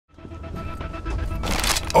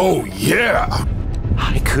Oh, yeah!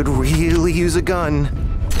 I could really use a gun.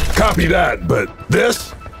 Copy that, but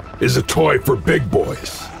this is a toy for big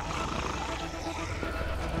boys.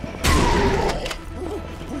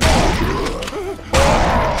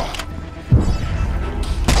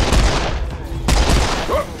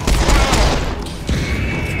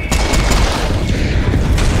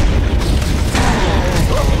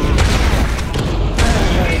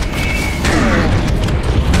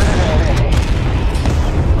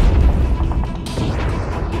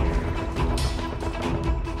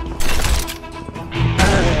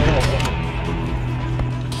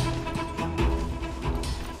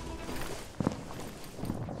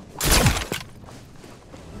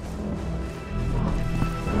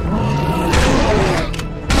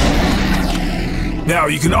 Now,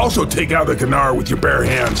 you can also take out the Gnar with your bare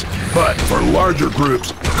hands, but for larger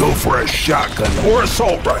groups, go for a shotgun or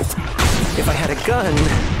assault rifle. If I had a gun...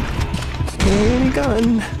 Any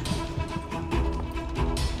gun...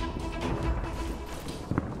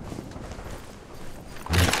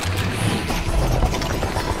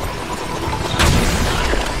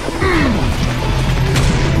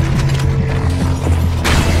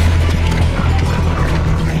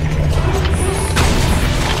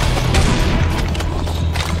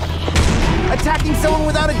 Attacking someone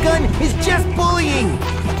without a gun is just bullying!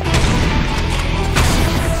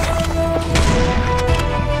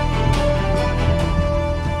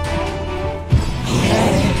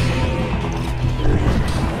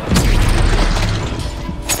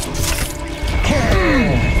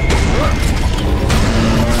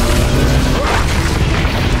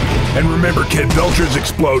 And remember, kid, Belchers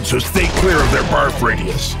explode, so stay clear of their barf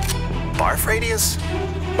radius. Barf radius?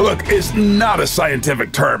 Look, it's not a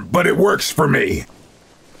scientific term, but it works for me.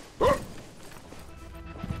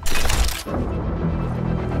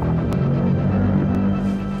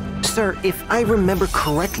 Sir, if I remember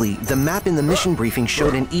correctly, the map in the mission briefing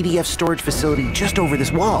showed an EDF storage facility just over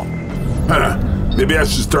this wall. Huh. Maybe I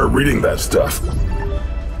should start reading that stuff.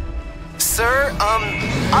 Sir,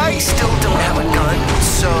 I still don't have a gun,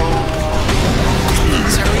 so...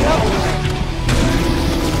 Please hurry up.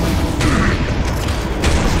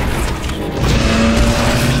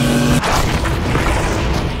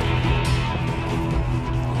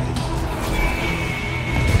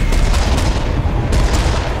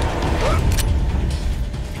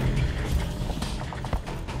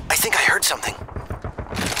 I think I heard something.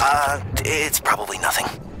 It's probably nothing.